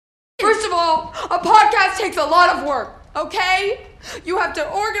First of all, a podcast takes a lot of work, okay? You have to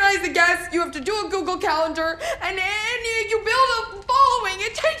organize the guests, you have to do a Google Calendar, and you build a following.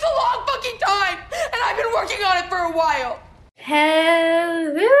 It takes a long fucking time, and I've been working on it for a while.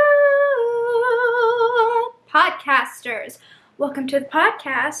 Hello, podcasters. Welcome to the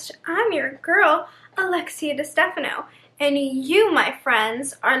podcast. I'm your girl, Alexia DeStefano, and you, my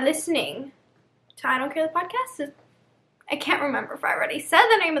friends, are listening to I Don't Care the Podcast. I can't remember if I already said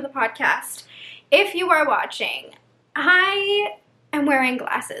the name of the podcast. If you are watching, I am wearing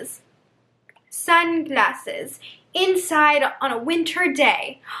glasses. Sunglasses. Inside on a winter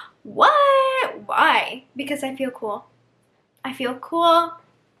day. What? Why? Because I feel cool. I feel cool.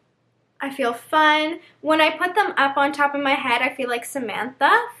 I feel fun. When I put them up on top of my head, I feel like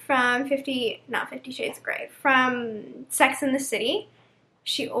Samantha from 50 Shades of Grey, from Sex and the City.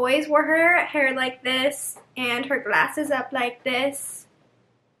 She always wore her hair like this and her glasses up like this.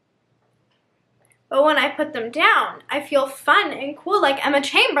 But when I put them down, I feel fun and cool like Emma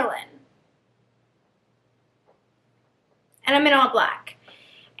Chamberlain. And I'm in all black.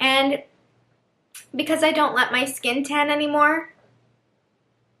 And because I don't let my skin tan anymore,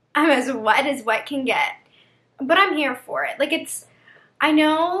 I'm as wet can get. But I'm here for it. Like, I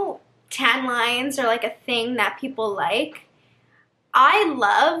know tan lines are like a thing that people like. I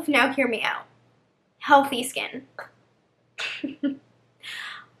love, now hear me out, healthy skin.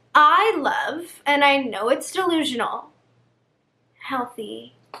 I love, and I know it's delusional,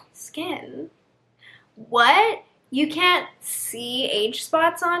 healthy skin. What? You can't see age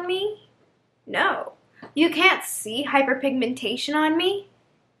spots on me? No. You can't see hyperpigmentation on me?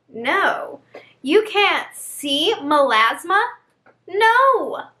 No. You can't see melasma?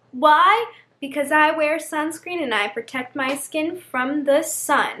 No. Why? Because I wear sunscreen and I protect my skin from the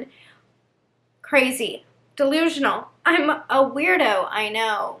sun. Crazy. Delusional. I'm a weirdo, I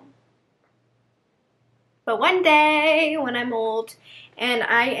know. But one day, when I'm old and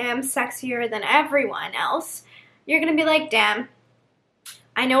I am sexier than everyone else, you're going to be like, damn,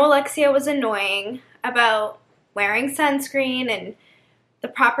 I know Alexia was annoying about wearing sunscreen and the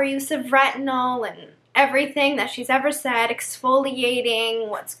proper use of retinol and everything that she's ever said, exfoliating,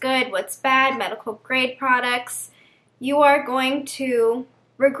 what's good, what's bad, medical grade products. You are going to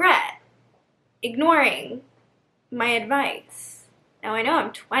regret ignoring my advice. Now, I know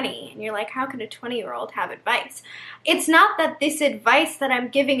I'm 20, and you're like, how could a 20-year-old have advice? It's not that this advice that I'm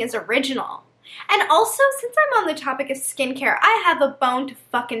giving is original. And also, since I'm on the topic of skincare, I have a bone to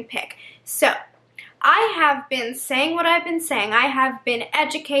fucking pick. So, I have been saying what I've been saying. I have been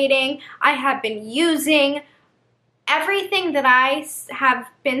educating. I have been using everything that I have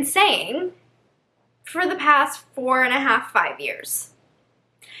been saying for the past 4.5, 5 years.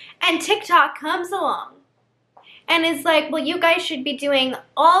 And TikTok comes along and is like, well, you guys should be doing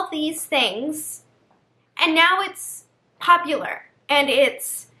all these things. And now it's popular. And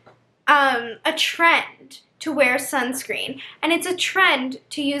it's a trend to wear sunscreen, and it's a trend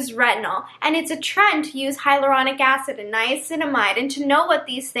to use retinol, and it's a trend to use hyaluronic acid and niacinamide, and to know what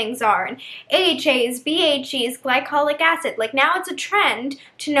these things are, and AHAs, BHAs, glycolic acid. Like, now it's a trend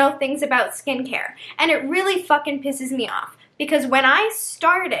to know things about skincare, and it really fucking pisses me off, because when I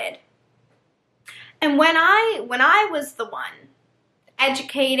started, and when I was the one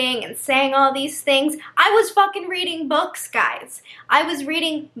educating and saying all these things, I was fucking reading books, guys. I was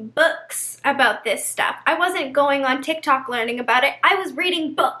reading books about this stuff. I wasn't going on TikTok learning about it. I was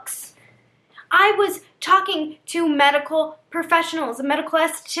reading books. I was talking to medical professionals, a medical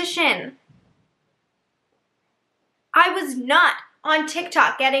esthetician. I was not on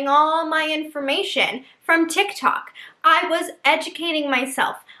TikTok getting all my information from TikTok. I was educating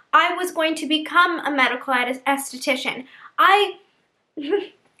myself. I was going to become a medical esthetician.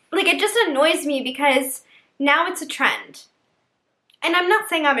 Like, it just annoys me because now it's a trend. And I'm not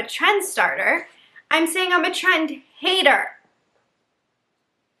saying I'm a trend starter. I'm saying I'm a trend hater.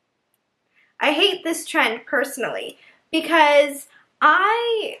 I hate this trend personally because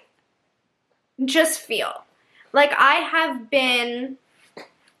I just feel like I have been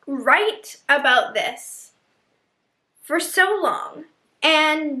right about this for so long,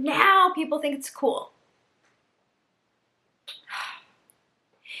 and now people think it's cool.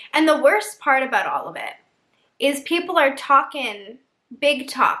 And the worst part about all of it is people are talking big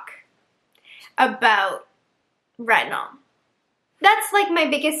talk about retinol. That's like my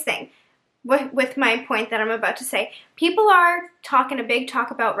biggest thing with my point that I'm about to say. People are talking a big talk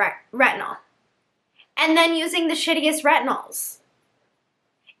about retinol and then using the shittiest retinols.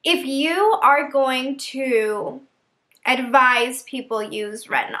 If you are going to advise people use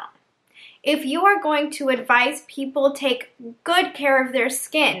retinol, if you are going to advise people take good care of their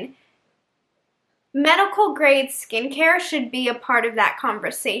skin, medical grade skincare should be a part of that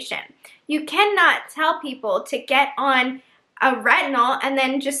conversation. You cannot tell people to get on a retinol and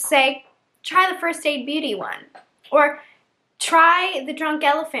then just say, try the First Aid Beauty one, or try the Drunk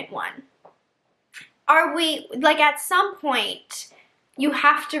Elephant one. At some point, you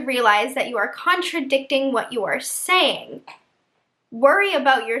have to realize that you are contradicting what you are saying. Worry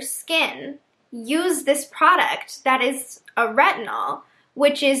about your skin. Use this product that is a retinol,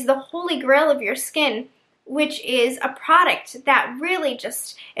 which is the holy grail of your skin, which is a product that really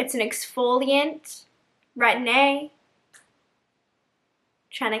it's an exfoliant, retin-A,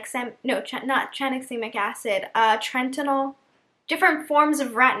 not tranexamic acid, trentinol, different forms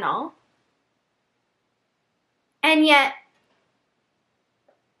of retinol. And yet,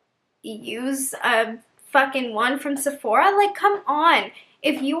 use a fucking one from Sephora? Like, come on.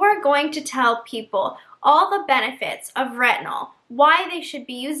 If you are going to tell people all the benefits of retinol, why they should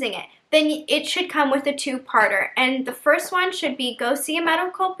be using it, then it should come with a two-parter. And the first one should be go see a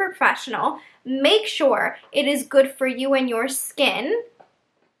medical professional, make sure it is good for you and your skin,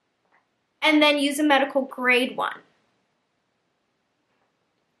 and then use a medical grade one.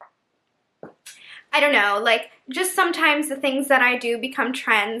 I don't know, just sometimes the things that I do become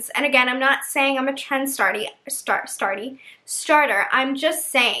trends. And again, I'm not saying I'm a trend starter. I'm just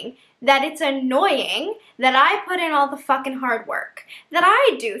saying that it's annoying that I put in all the fucking hard work, that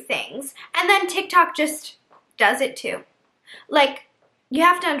I do things, and then TikTok just does it too. You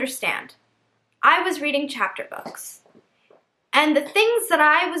have to understand, I was reading chapter books. And the things that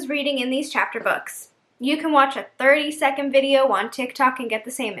I was reading in these chapter books, you can watch a 30-second video on TikTok and get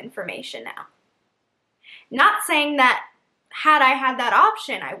the same information now. Not saying that had I had that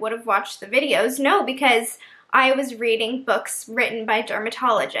option, I would have watched the videos. No, because I was reading books written by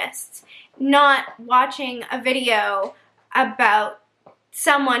dermatologists, not watching a video about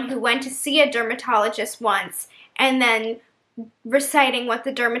someone who went to see a dermatologist once and then reciting what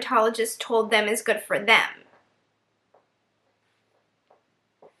the dermatologist told them is good for them.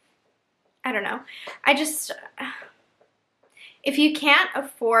 I don't know. If you can't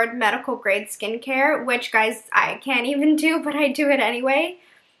afford medical grade skincare, which guys, I can't even do, but I do it anyway,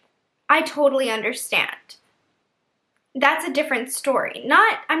 I totally understand. That's a different story.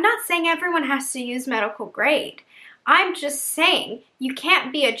 I'm not saying everyone has to use medical grade. I'm just saying you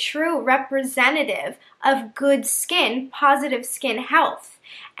can't be a true representative of good skin, positive skin health,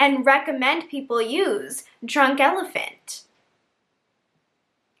 and recommend people use Drunk Elephant.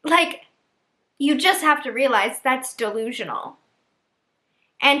 You just have to realize that's delusional.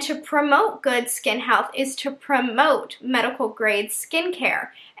 And to promote good skin health is to promote medical grade skincare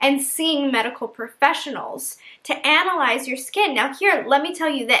and seeing medical professionals to analyze your skin. Now here, let me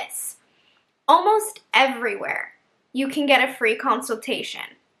tell you this. Almost everywhere you can get a free consultation.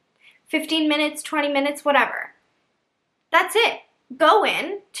 15 minutes, 20 minutes, whatever. That's it. Go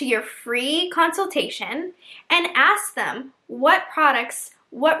in to your free consultation and ask them what products,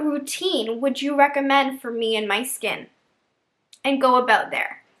 what routine would you recommend for me and my skin? And go about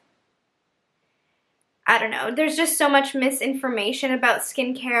there. I don't know. There's just so much misinformation about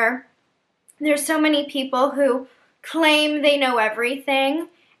skincare. There's so many people who claim they know everything,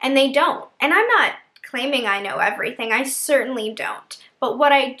 and they don't. And I'm not claiming I know everything. I certainly don't. But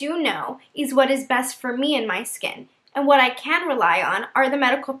what I do know is what is best for me and my skin. And what I can rely on are the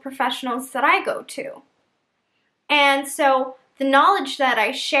medical professionals that I go to. And so the knowledge that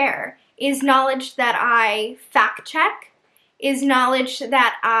I share is knowledge that I fact check, is knowledge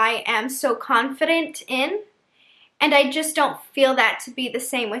that I am so confident in, and I just don't feel that to be the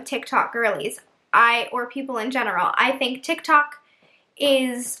same with TikTok girlies, or people in general. I think TikTok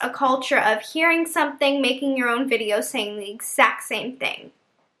is a culture of hearing something, making your own video saying the exact same thing.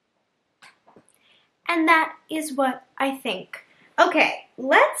 And that is what I think. Okay,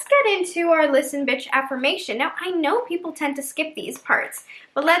 let's get into our Listen Bitch affirmation. Now, I know people tend to skip these parts,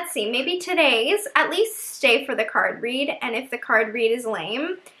 but let's see. Maybe today's, at least stay for the card read, and if the card read is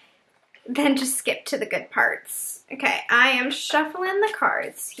lame, then just skip to the good parts. Okay, I am shuffling the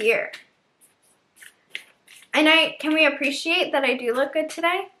cards here. And can we appreciate that I do look good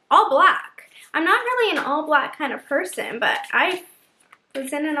today? All black. I'm not really an all black kind of person, but I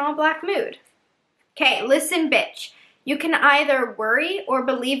was in an all black mood. Okay, listen, bitch. You can either worry or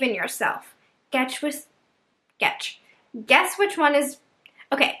believe in yourself. Guess which one is...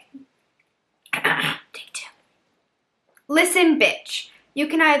 Okay. Take two. Listen, bitch. You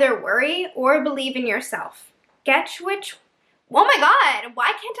can either worry or believe in yourself. Guess which... Oh my god,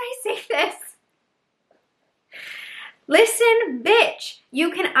 why can't I say this? Listen, bitch. You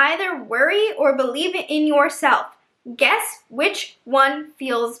can either worry or believe in yourself. Guess which one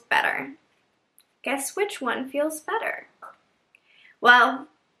feels better. Guess which one feels better? Well,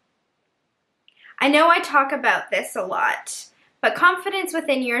 I know I talk about this a lot, but confidence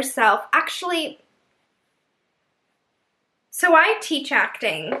within yourself actually... So I teach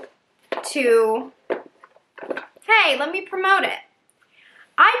acting to... Hey, let me promote it.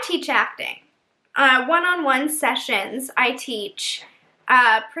 I teach acting. One-on-one sessions I teach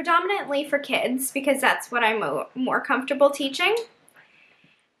predominantly for kids because that's what I'm more comfortable teaching.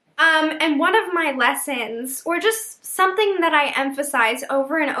 And one of my lessons, or just something that I emphasize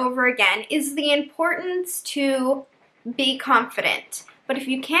over and over again, is the importance to be confident. But if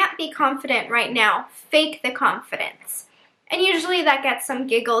you can't be confident right now, fake the confidence. And usually that gets some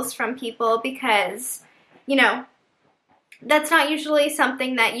giggles from people because, you know, that's not usually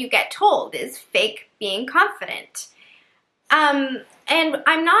something that you get told, is fake being confident. And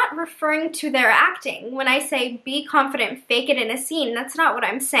I'm not referring to their acting. When I say be confident, fake it in a scene, that's not what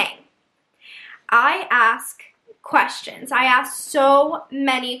I'm saying. I ask questions. I ask so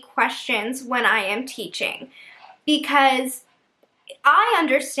many questions when I am teaching because I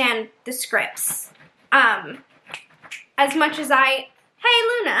understand the scripts. As much as hey,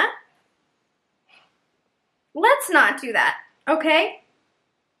 Luna, let's not do that, okay?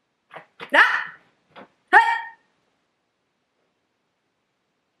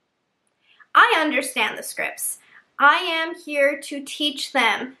 I understand the scripts. I am here to teach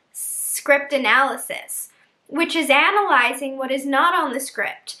them script analysis, which is analyzing what is not on the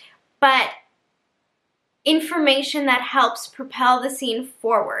script, but information that helps propel the scene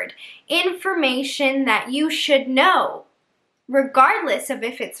forward. Information that you should know, regardless of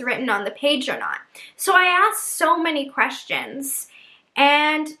if it's written on the page or not. So I ask so many questions,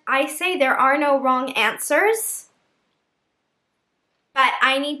 and I say there are no wrong answers, but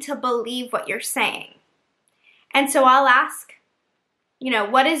I need to believe what you're saying. And so I'll ask,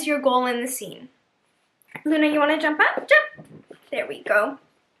 what is your goal in the scene? Luna, you want to jump up? Jump! There we go.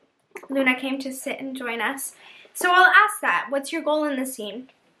 Luna came to sit and join us. So I'll ask that. What's your goal in the scene?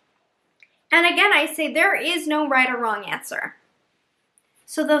 And again, I say there is no right or wrong answer.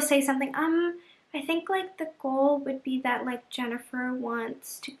 So they'll say something, I think the goal would be that Jennifer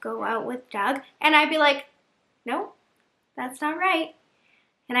wants to go out with Doug. And I'd be like, no, that's not right.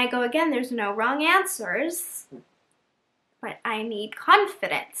 And I go again, there's no wrong answers, but I need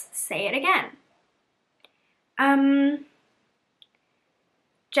confidence. Say it again.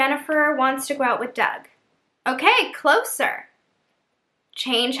 Jennifer wants to go out with Doug. Okay, closer.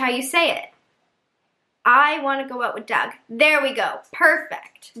 Change how you say it. I want to go out with Doug. There we go.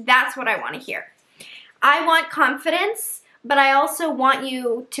 Perfect. That's what I want to hear. I want confidence, but I also want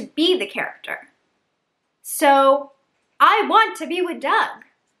you to be the character. So I want to be with Doug.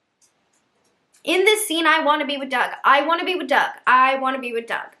 In this scene, I want to be with Doug. I want to be with Doug. I want to be with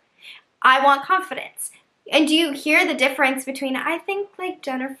Doug. I want confidence. And do you hear the difference between, I think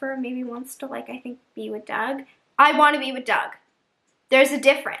Jennifer maybe wants to be with Doug. I want to be with Doug. There's a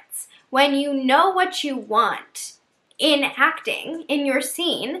difference. When you know what you want in acting, in your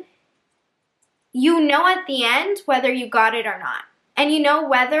scene, you know at the end whether you got it or not. And you know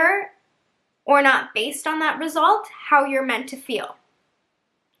whether or not, based on that result, how you're meant to feel.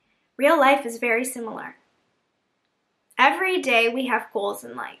 Real life is very similar. Every day we have goals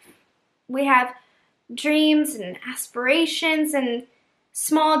in life. We have dreams and aspirations and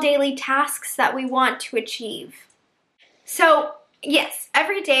small daily tasks that we want to achieve. So, yes,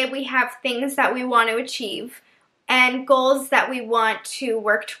 every day we have things that we want to achieve and goals that we want to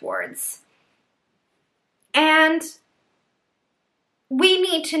work towards. And we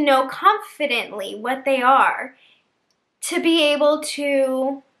need to know confidently what they are to be able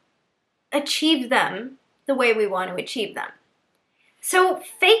to achieve them the way we want to achieve them. So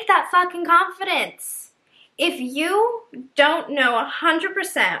fake that fucking confidence. If you don't know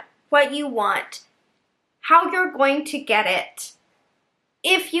 100% what you want, how you're going to get it,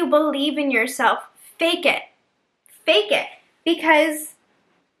 if you believe in yourself, fake it. Fake it. Because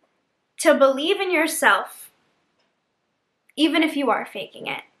to believe in yourself, even if you are faking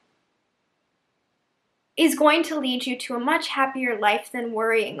it, is going to lead you to a much happier life than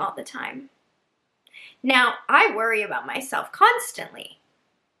worrying all the time. Now, I worry about myself constantly.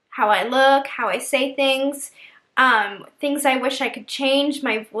 How I look, how I say things, things I wish I could change,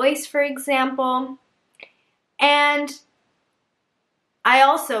 my voice, for example. And I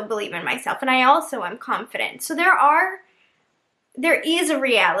also believe in myself, and I also am confident. So there is a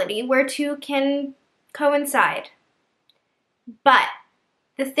reality where two can coincide. But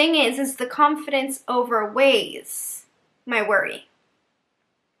the thing is the confidence overweighs my worry.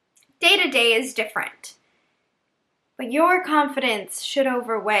 Day to day is different. But your confidence should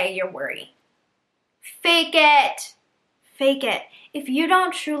overweigh your worry. Fake it. Fake it. If you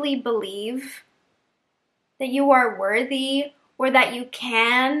don't truly believe that you are worthy, or that you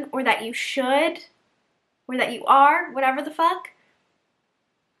can, or that you should, or that you are, whatever the fuck,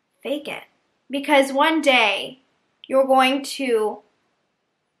 fake it. Because one day, you're going to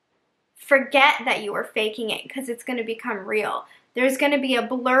forget that you were faking it because it's going to become real. There's going to be a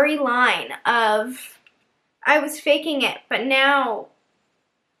blurry line of, I was faking it, but now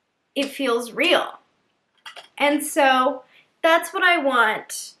it feels real. And so that's what I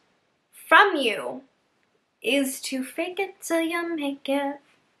want from you, is to fake it till you make it.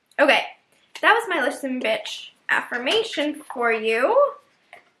 Okay, that was my Listen Bitch affirmation for you.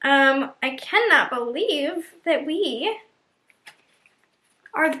 I cannot believe that we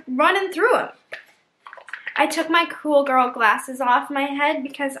are running through them. I took my cool girl glasses off my head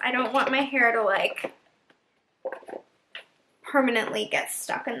because I don't want my hair to like permanently get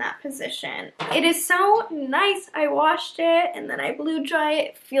stuck in that position. It is so nice. I washed it and then I blew dry it.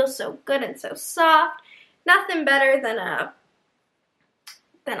 It feels so good and so soft. Nothing better than a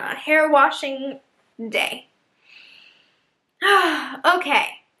hair washing day. Okay,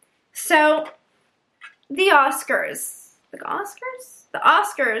 so the Oscars, the Grammys, the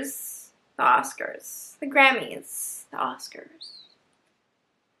Oscars.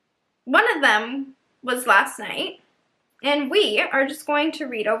 One of them was last night, and we are just going to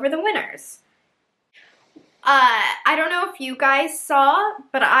read over the winners. I don't know if you guys saw,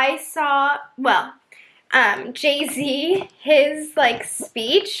 but I saw, Jay-Z, his,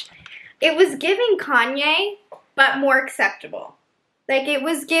 speech, it was giving Kanye, but more acceptable. It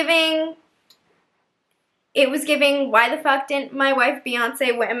was giving, why the fuck didn't my wife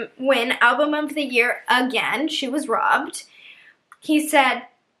Beyonce win Album of the Year again? She was robbed. He said,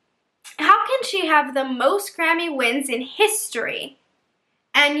 how can she have the most Grammy wins in history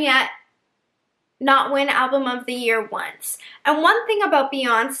and yet not win Album of the Year once? And one thing about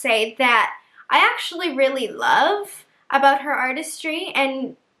Beyonce that I actually really love about her artistry,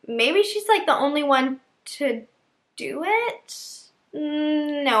 and maybe she's the only one to do it.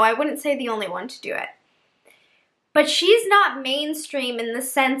 No, I wouldn't say the only one to do it. But she's not mainstream in the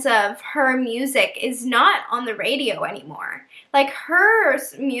sense of her music is not on the radio anymore. Her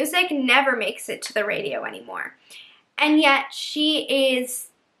music never makes it to the radio anymore. And yet she is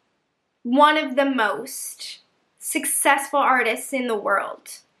one of the most successful artists in the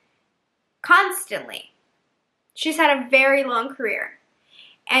world. Constantly. She's had a very long career.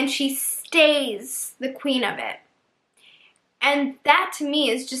 And she stays the queen of it. And that to me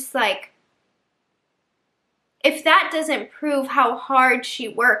is just if that doesn't prove how hard she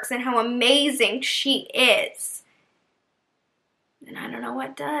works and how amazing she is, then I don't know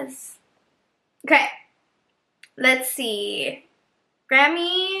what does. Okay, let's see.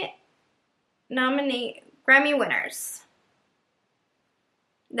 Grammy winners.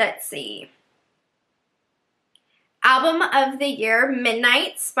 Let's see. Album of the Year,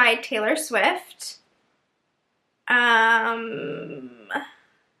 Midnights by Taylor Swift.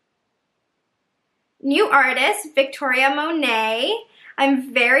 New artist, Victoria Monet.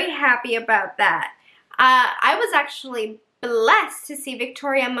 I'm very happy about that. I was actually blessed to see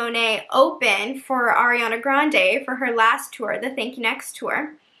Victoria Monet open for Ariana Grande for her last tour, the Thank You Next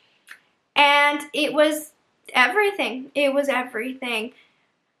tour. And it was everything. It was everything.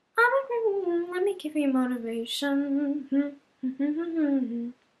 Let me give you motivation.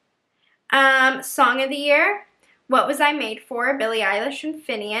 Song of the Year, What Was I Made For, Billie Eilish and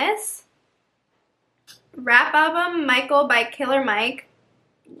Phineas. Rap album, Michael by Killer Mike.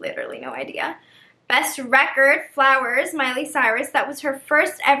 Literally no idea. Best record, Flowers, Miley Cyrus. That was her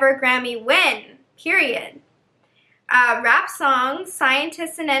first ever Grammy win, period. Rap song,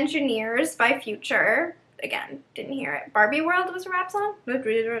 Scientists and Engineers by Future. Again, didn't hear it. Barbie World was a rap song.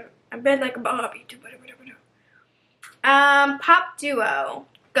 I'm bad like a Barbie. Pop duo,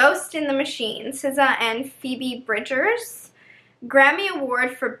 Ghost in the Machine, SZA and Phoebe Bridgers. Grammy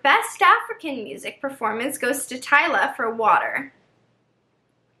Award for Best African Music Performance goes to Tyla for Water.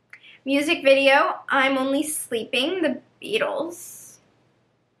 Music video, I'm Only Sleeping, The Beatles.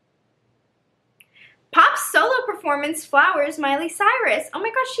 Pop solo performance, Flowers, Miley Cyrus. Oh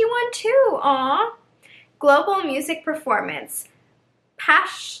my gosh, she won too. Aw. Global music performance,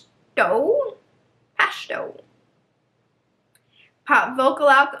 Pashto. Pop vocal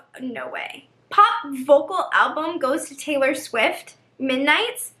album, no way. Pop vocal album goes to Taylor Swift,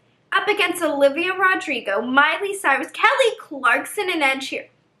 Midnights, up against Olivia Rodrigo, Miley Cyrus, Kelly Clarkson, and Ed Sheeran.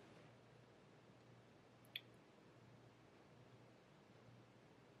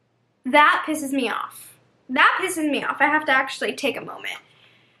 That pisses me off. I have to actually take a moment.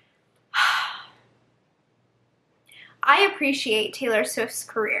 I appreciate Taylor Swift's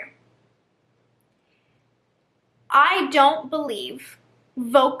career. I don't believe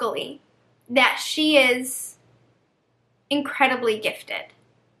vocally that she is incredibly gifted.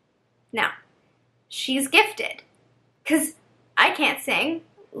 Now, she's gifted because I can't sing.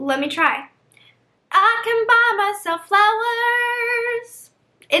 Let me try. I can buy myself flowers.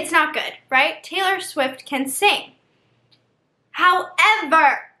 It's not good, right? Taylor Swift can sing.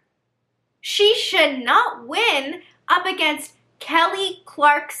 However, she should not win up against Kelly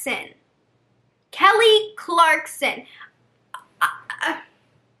Clarkson. Kelly Clarkson.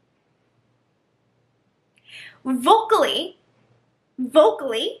 Vocally,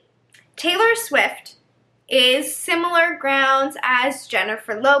 Taylor Swift is similar grounds as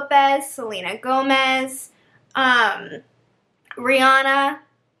Jennifer Lopez, Selena Gomez, Rihanna.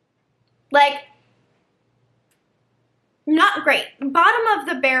 Like, not great. Bottom of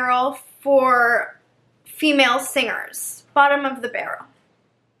the barrel for female singers. Bottom of the barrel.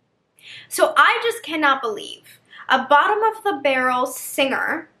 So I just cannot believe a bottom of the barrel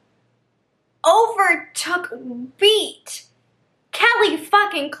singer beat Kelly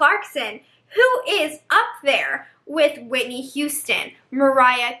fucking Clarkson, who is up there with Whitney Houston,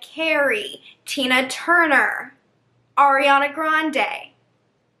 Mariah Carey, Tina Turner, Ariana Grande.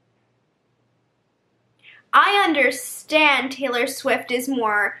 I understand Taylor Swift is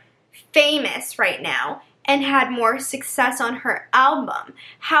more famous right now and had more success on her album.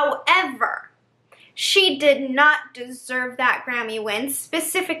 However, she did not deserve that Grammy win,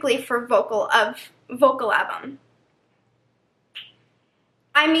 specifically for vocal album.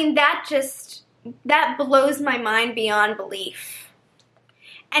 I mean, that blows my mind beyond belief.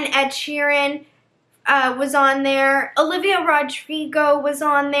 And Ed Sheeran was on there. Olivia Rodrigo was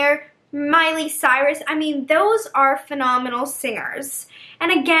on there. Miley Cyrus. I mean, those are phenomenal singers. And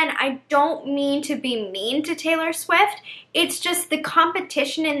again, I don't mean to be mean to Taylor Swift. It's just the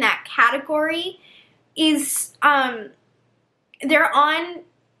competition in that category is they're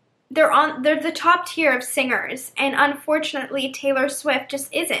the top tier of singers, and unfortunately Taylor Swift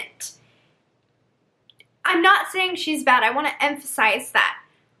just isn't. I'm not saying she's bad. I want to emphasize that.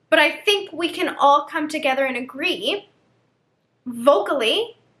 But I think we can all come together and agree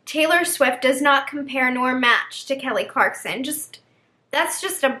vocally Taylor Swift does not compare nor match to Kelly Clarkson. That's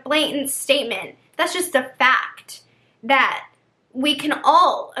just a blatant statement. That's just a fact that we can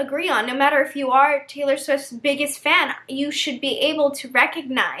all agree on. No matter if you are Taylor Swift's biggest fan, you should be able to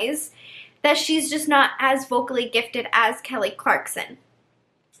recognize that she's just not as vocally gifted as Kelly Clarkson.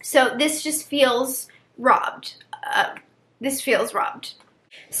 So this just feels robbed.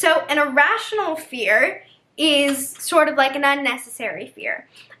 So an irrational fear is sort of like an unnecessary fear.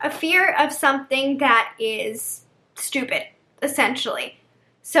 A fear of something that is stupid, essentially.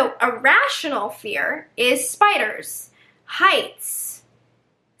 So a rational fear is spiders, heights,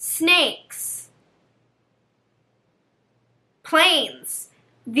 snakes, planes,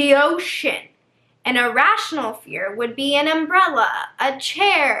 the ocean. An irrational fear would be an umbrella, a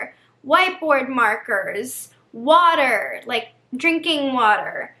chair, whiteboard markers, water, like drinking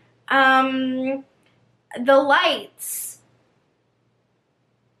water, the lights,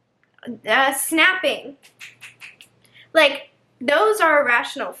 snapping. Like, those are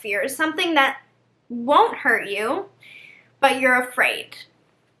irrational fears, something that won't hurt you, but you're afraid.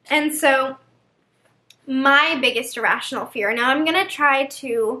 And so, my biggest irrational fear, now I'm going to try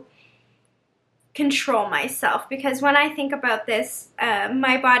to control myself, because when I think about this,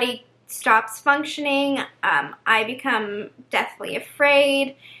 my body stops functioning, I become deathly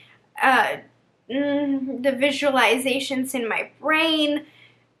afraid, the visualizations in my brain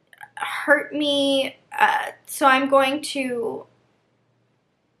hurt me, so I'm going to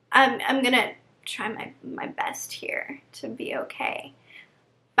try my best here to be okay.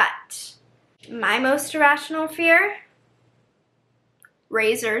 But my most irrational fear,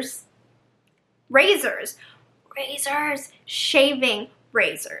 razors, shaving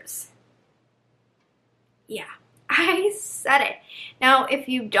razors. Yeah, I said it. Now, if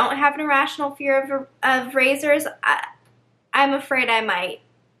you don't have an irrational fear of razors, I'm afraid I might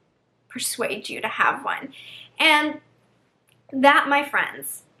persuade you to have one. And that, my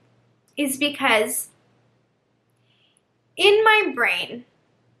friends, is because in my brain,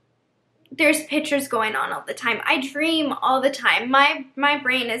 there's pictures going on all the time. I dream all the time. My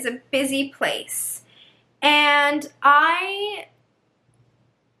brain is a busy place. And I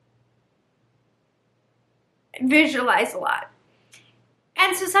visualize a lot.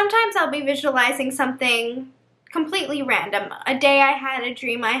 And so sometimes I'll be visualizing something completely random. A day I had, a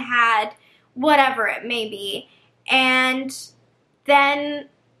dream I had, whatever it may be. And then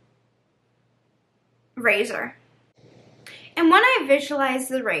razor. And when I visualize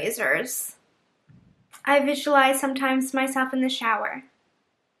the razors, I visualize sometimes myself in the shower.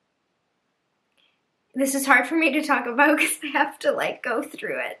 This is hard for me to talk about because I have to like go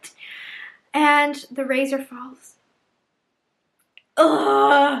through it. And the razor falls.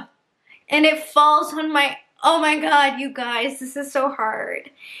 Ugh! And it falls on my, oh my God, you guys, this is so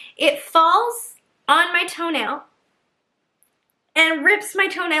hard. It falls on my toenail and rips my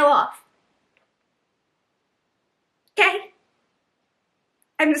toenail off. Okay?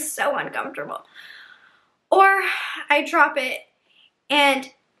 I'm so uncomfortable. Or I drop it and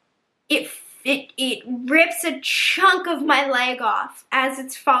it rips a chunk of my leg off as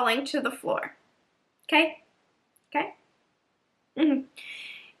it's falling to the floor. Okay? Okay? Mm-hmm.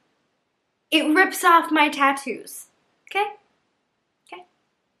 It rips off my tattoos. Okay? Okay?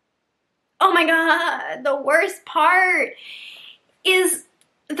 Oh my God, the worst part is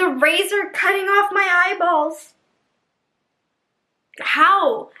the razor cutting off my eyeballs.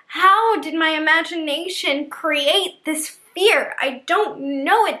 How? How did my imagination create this fear? I don't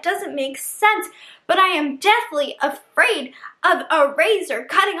know. It doesn't make sense. But I am deathly afraid of a razor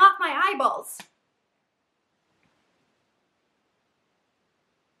cutting off my eyeballs.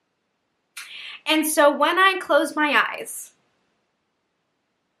 And so when I close my eyes,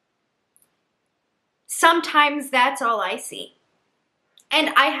 sometimes that's all I see. And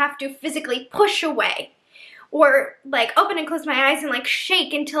I have to physically push away or like open and close my eyes and like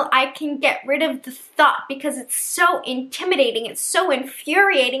shake until I can get rid of the thought because it's so intimidating. It's so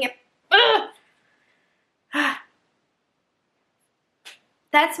infuriating.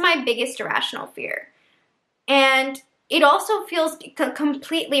 That's my biggest irrational fear. And it also feels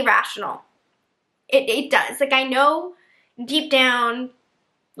completely rational. It does. Like I know deep down,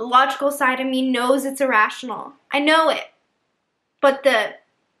 the logical side of me knows it's irrational. I know it. But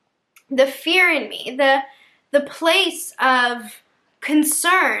the fear in me, the place of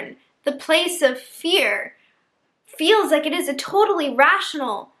concern, the place of fear feels like it is a totally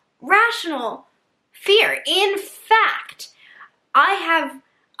rational fear. In fact, I have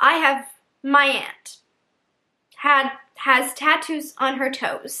my aunt has tattoos on her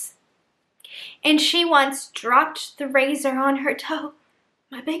toes. And she once dropped the razor on her toe.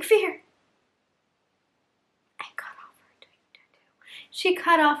 My big fear. And cut off her tattoo. She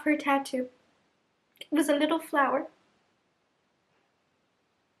cut off her tattoo. It was a little flower.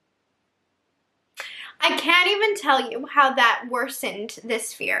 I can't even tell you how that worsened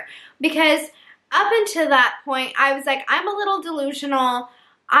this fear. Because up until that point, I was like, I'm a little delusional.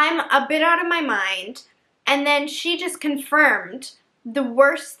 I'm a bit out of my mind. And then she just confirmed the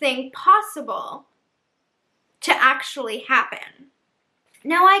worst thing possible to actually happen.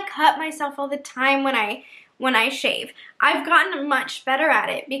 Now I cut myself all the time when I shave. I've gotten much better at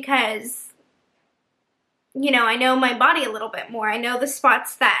it because, you know, I know my body a little bit more. I know the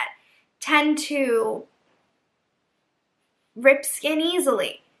spots that tend to rip skin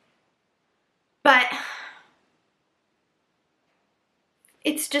easily. But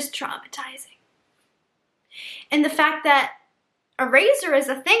it's just traumatizing. And the fact that a razor is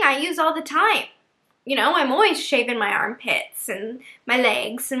a thing I use all the time. You know, I'm always shaving my armpits and my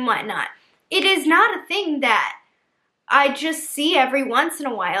legs and whatnot. It is not a thing that I just see every once in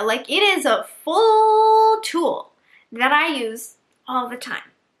a while. Like, it is a full tool that I use all the time.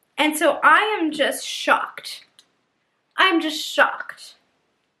 And so I am just shocked. I'm just shocked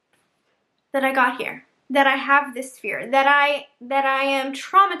that I got here, that I have this fear, that I am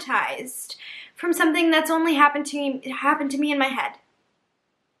traumatized from something that's only happened to me in my head.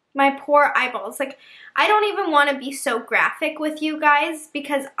 My poor eyeballs. Like, I don't even want to be so graphic with you guys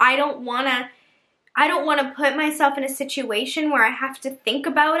because I don't want to put myself in a situation where I have to think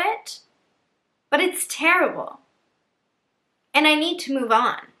about it. But it's terrible. And I need to move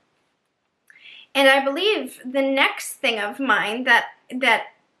on. And I believe the next thing of mine that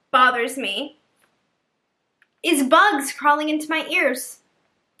bothers me is bugs crawling into my ears.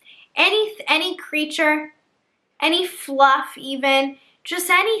 Any creature, any fluff even,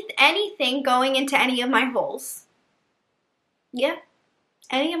 just anything going into any of my holes. Yeah,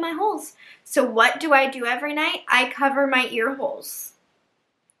 any of my holes. So what do I do every night? I cover my ear holes.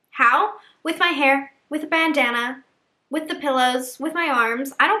 How? With my hair, with a bandana, with the pillows, with my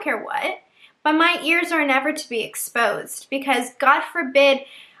arms. I don't care what. But my ears are never to be exposed because God forbid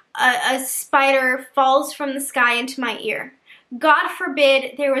a spider falls from the sky into my ear. God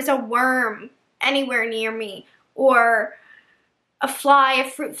forbid there was a worm anywhere near me or a fly, a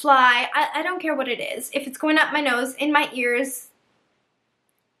fruit fly. I don't care what it is. If it's going up my nose, in my ears,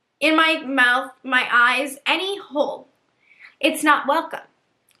 in my mouth, my eyes, any hole, it's not welcome.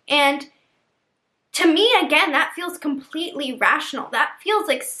 And To me, again, that feels completely rational. That feels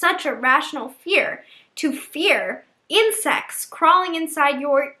like such a rational fear, to fear insects crawling inside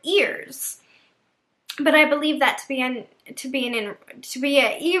your ears. But I believe that to be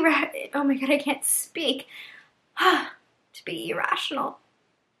oh my god, I can't speak. To be irrational.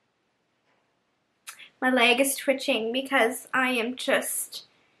 My leg is twitching because I am just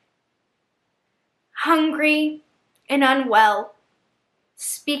hungry and unwell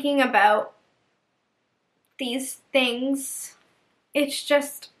speaking about these things. It's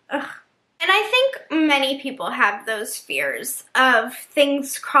just, ugh. And I think many people have those fears of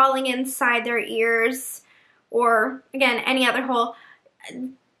things crawling inside their ears or, again, any other hole.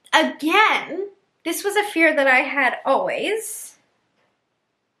 Again, this was a fear that I had always.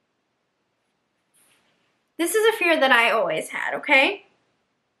 This is a fear that I always had, okay?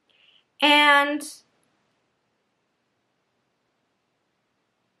 And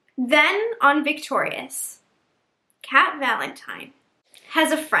then on Victorious, Kat Valentine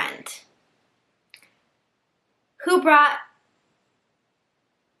has a friend who brought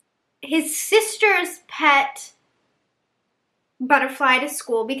his sister's pet butterfly to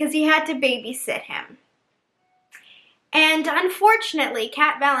school because he had to babysit him. And unfortunately,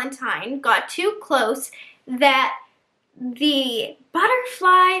 Kat Valentine got too close that the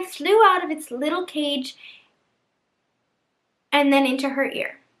butterfly flew out of its little cage and then into her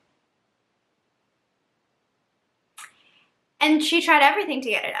ear. And she tried everything to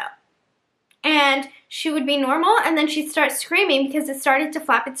get it out. And she would be normal, and then she'd start screaming because it started to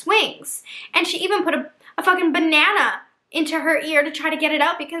flap its wings. And she even put a fucking banana into her ear to try to get it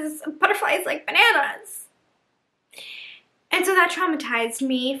out because butterflies like bananas. And so that traumatized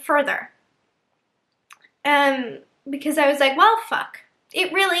me further. Because I was like, well, fuck.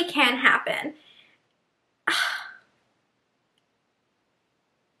 It really can happen.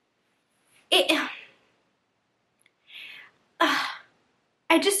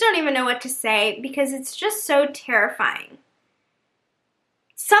 I just don't even know what to say because it's just so terrifying.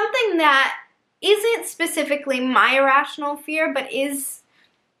 Something that isn't specifically my irrational fear, but is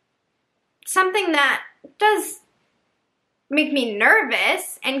something that does make me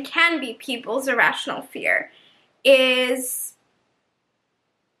nervous and can be people's irrational fear is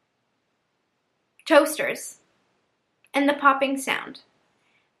toasters and the popping sound.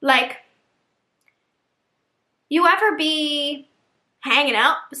 Like, you ever be hanging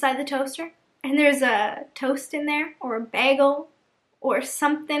out beside the toaster and there's a toast in there or a bagel or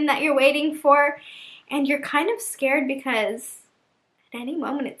something that you're waiting for and you're kind of scared because at any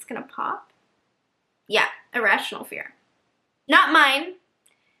moment it's gonna pop? Yeah, irrational fear. Not mine,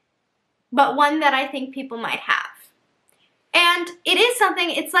 but one that I think people might have. And it is something,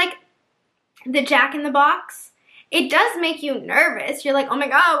 it's like the Jack in the Box. It does make you nervous. You're like, oh my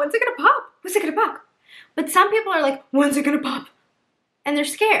god, when's it gonna pop? When's it gonna pop? But some people are like, when's it gonna pop? And they're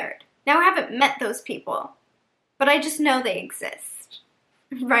scared. Now, I haven't met those people, but I just know they exist,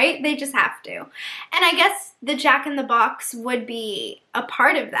 right? They just have to. And I guess the Jack in the Box would be a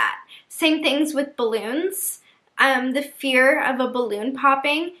part of that. Same things with balloons. The fear of a balloon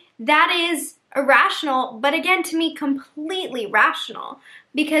popping, that is irrational, but again, to me, completely rational,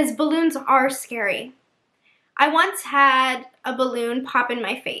 because balloons are scary. I once had a balloon pop in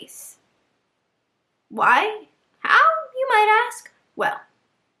my face. Why? How, you might ask? Well,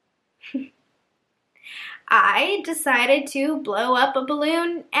 I decided to blow up a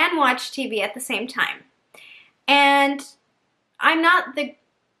balloon and watch TV at the same time. And I'm not the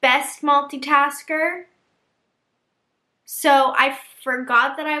best multitasker, so I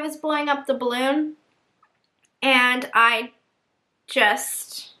forgot that I was blowing up the balloon, and I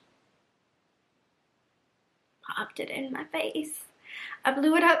just popped it in my face. I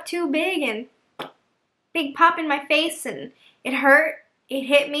blew it up too big, and big pop in my face, and it hurt. It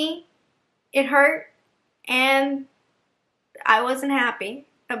hit me. It hurt, and I wasn't happy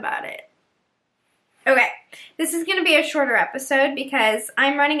about it. Okay, this is going to be a shorter episode because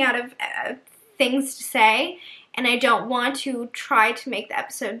I'm running out of things to say, and I don't want to try to make the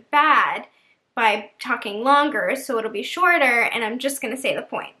episode bad by talking longer, so it'll be shorter, and I'm just going to say the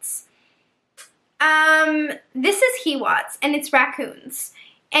points. This is Hewatts, and it's raccoons.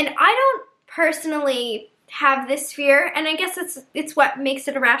 And I don't personally have this fear, and I guess it's what makes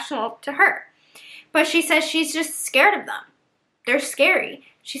it irrational to her. But she says she's just scared of them. They're scary.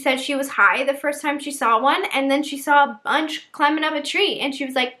 She said she was high the first time she saw one, and then she saw a bunch climbing up a tree, and she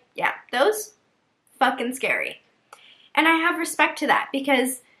was like, yeah, those fucking scary. And I have respect to that,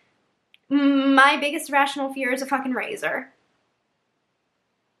 because my biggest irrational fear is a fucking razor.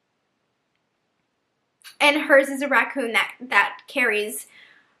 And hers is a raccoon that carries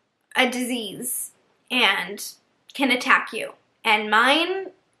a disease and can attack you. And mine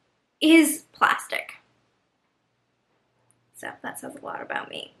is plastic. So that says a lot about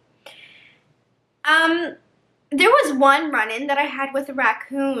me. There was one run-in that I had with a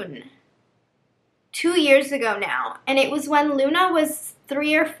raccoon 2 years ago now, and it was when Luna was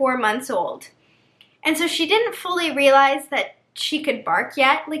 3 or 4 months old. And so she didn't fully realize that she could bark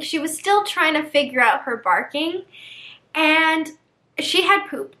yet. Like, she was still trying to figure out her barking, and she had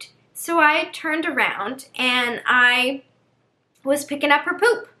pooped. So I turned around and I was picking up her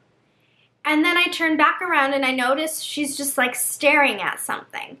poop. And then I turned back around and I noticed she's just like staring at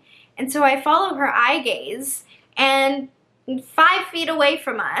something. And so I follow her eye gaze, and 5 feet away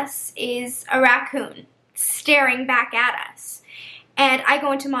from us is a raccoon staring back at us. And I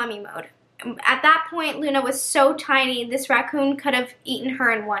go into mommy mode. At that point, Luna was so tiny, this raccoon could have eaten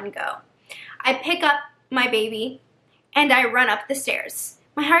her in one go. I pick up my baby and I run up the stairs.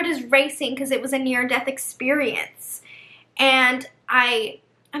 My heart is racing because it was a near-death experience. And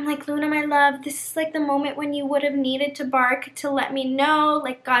I'm like, Luna, my love, this is like the moment when you would have needed to bark to let me know,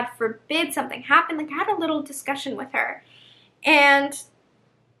 like, God forbid something happened. Like, I had a little discussion with her. And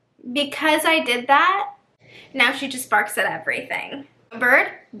because I did that, now she just barks at everything. A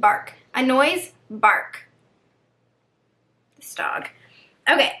bird, bark. A noise, bark. This dog.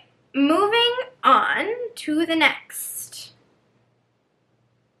 Okay, moving on to the next.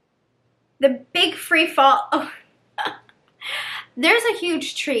 The big free fall. Oh. There's a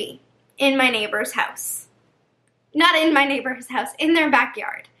huge tree in my neighbor's house. Not in my neighbor's house, in their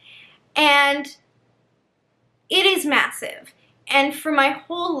backyard. And it is massive. And for my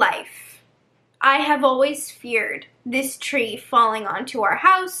whole life, I have always feared this tree falling onto our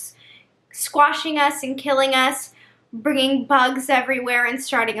house, squashing us and killing us, bringing bugs everywhere and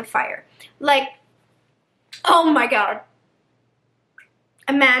starting a fire. Like, oh my God.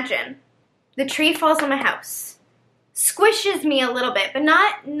 Imagine the tree falls on my house, squishes me a little bit, but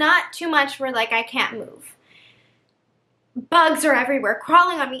not too much where like I can't move. Bugs are everywhere,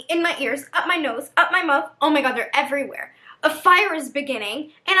 crawling on me, in my ears, up my nose, up my mouth. Oh my God, they're everywhere. A fire is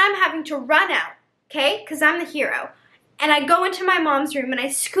beginning, and I'm having to run out, okay? Because I'm the hero. And I go into my mom's room, and I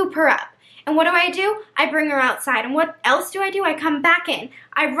scoop her up. And what do? I bring her outside. And what else do? I come back in.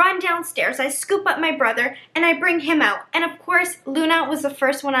 I run downstairs. I scoop up my brother, and I bring him out. And of course, Luna was the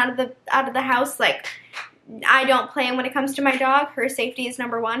first one out of the house. Like, I don't play when it comes to my dog. Her safety is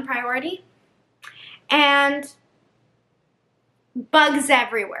 #1 priority. And bugs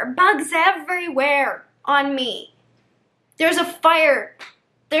everywhere. Bugs everywhere on me. There's a fire.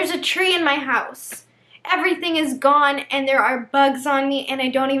 There's a tree in my house. Everything is gone, and there are bugs on me, and I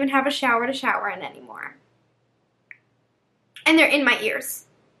don't even have a shower to shower in anymore. And they're in my ears.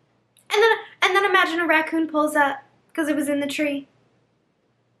 And then imagine a raccoon pulls up because it was in the tree.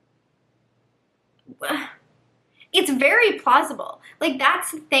 It's very plausible. Like,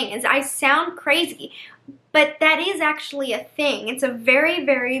 that's the thing, is I sound crazy, but that is actually a thing. It's a very,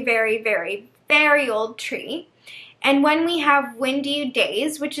 very, very, very, very old tree. And when we have windy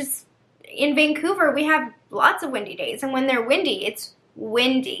days, which is in Vancouver, we have lots of windy days. And when they're windy, it's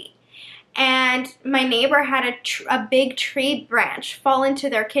windy. And my neighbor had a big tree branch fall into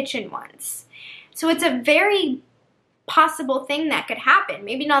their kitchen once. So it's a very possible thing that could happen.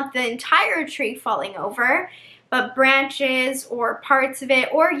 Maybe not the entire tree falling over, but branches or parts of it.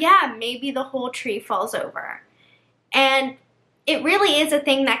 Or yeah, maybe the whole tree falls over. And it really is a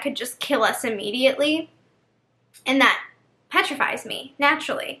thing that could just kill us immediately. And that petrifies me,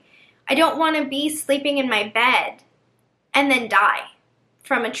 naturally. I don't want to be sleeping in my bed and then die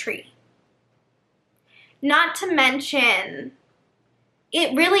from a tree. Not to mention,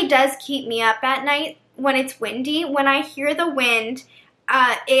 it really does keep me up at night when it's windy. When I hear the wind,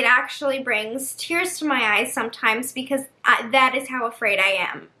 it actually brings tears to my eyes sometimes because that is how afraid I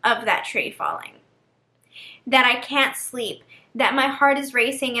am of that tree falling. That I can't sleep, that my heart is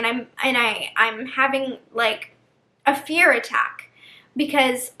racing, and I'm having like a fear attack,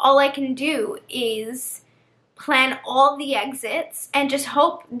 because all I can do is plan all the exits and just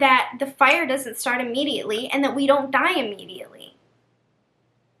hope that the fire doesn't start immediately and that we don't die immediately.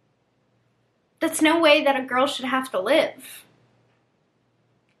 That's no way that a girl should have to live.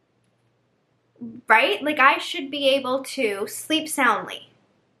 Right? Like, I should be able to sleep soundly.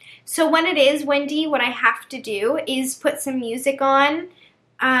 So when it is windy, what I have to do is put some music on,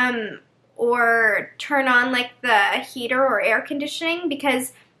 or turn on like the heater or air conditioning,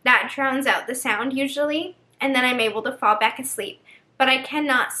 because that drowns out the sound usually, and then I'm able to fall back asleep. But I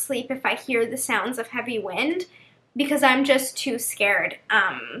cannot sleep if I hear the sounds of heavy wind, because I'm just too scared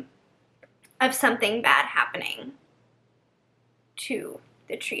of something bad happening to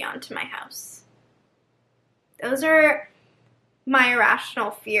the tree onto my house. Those are my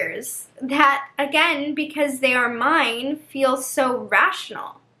irrational fears that, again, because they are mine, feel so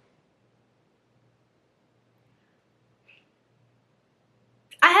rational.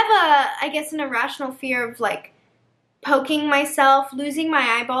 I have an irrational fear of, like, poking myself, losing my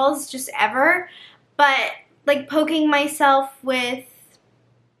eyeballs just ever, but, like, poking myself with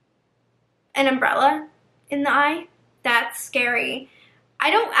an umbrella in the eye, that's scary. I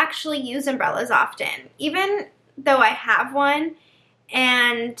don't actually use umbrellas often, even though I have one,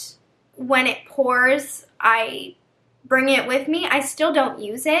 and when it pours, I bring it with me. I still don't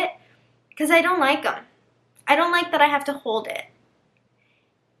use it because I don't like them. I don't like that I have to hold it.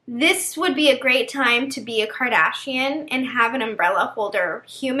 This would be a great time to be a Kardashian and have an umbrella holder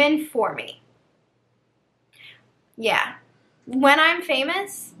human for me. Yeah. When I'm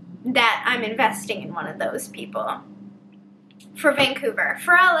famous, that I'm investing in one of those people. For Vancouver.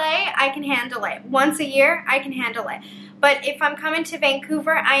 For LA, I can handle it. Once a year, I can handle it. But if I'm coming to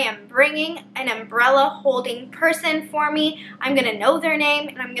Vancouver, I am bringing an umbrella holding person for me. I'm going to know their name,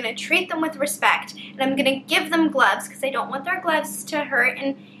 and I'm going to treat them with respect. And I'm going to give them gloves because I don't want their gloves to hurt.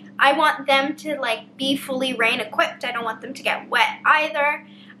 And I want them to, like, be fully rain equipped. I don't want them to get wet either.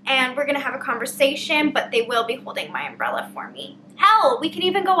 And we're going to have a conversation, but they will be holding my umbrella for me. Hell, we can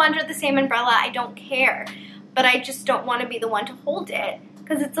even go under the same umbrella. I don't care. But I just don't want to be the one to hold it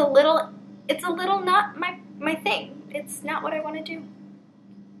because it's a little not my thing. It's not what I want to do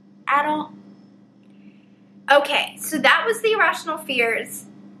at all. Okay, so that was the irrational fears.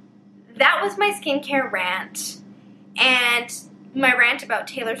 That was my skincare rant. And my rant about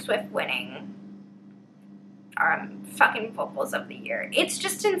Taylor Swift winning fucking vocals of the year. It's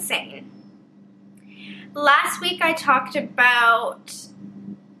just insane. Last week I talked about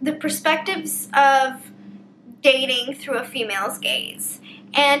the perspectives of dating through a female's gaze.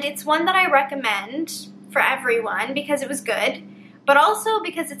 And it's one that I recommend for everyone because it was good, but also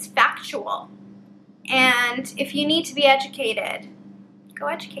because it's factual. And if you need to be educated, go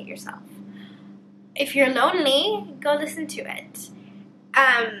educate yourself. If you're lonely, go listen to it.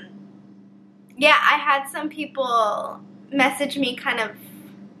 Yeah, I had some people message me kind of,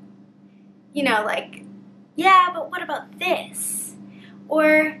 like, yeah, but what about this?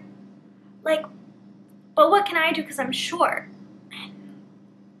 Or, like, but what can I do because I'm short?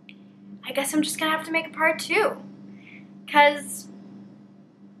 I guess I'm just going to have to make a part 2. Because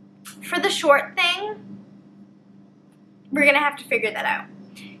for the short thing, we're going to have to figure that out.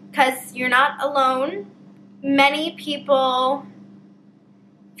 Because you're not alone. Many people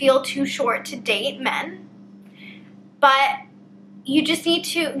feel too short to date men. But you just need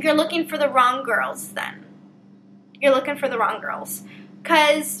to, you're looking for the wrong girls then. You're looking for the wrong girls.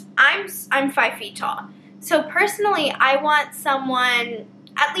 Because I'm 5 feet tall. So personally, I want someone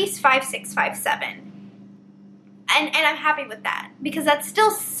at least 5'6", 5'7". And I'm happy with that. Because that's still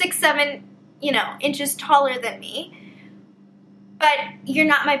 6'7", inches taller than me. But you're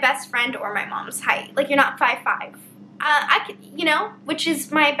not my best friend or my mom's height. Like, you're not 5'5". I could, which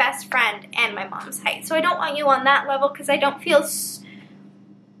is my best friend and my mom's height. So I don't want you on that level because I don't feel... The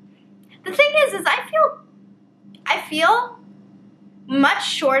thing is I feel much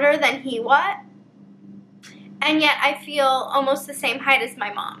shorter than he was. And yet I feel almost the same height as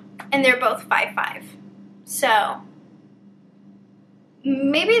my mom. And they're both 5'5". So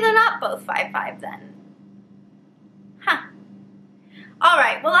maybe they're not both 5'5" then. Huh.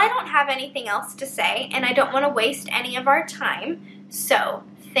 Alright, well, I don't have anything else to say, and I don't want to waste any of our time. So,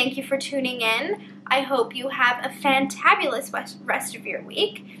 thank you for tuning in. I hope you have a fantabulous rest of your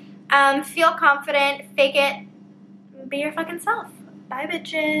week. Feel confident, fake it, be your fucking self. Bye,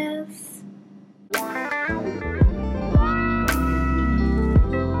 bitches.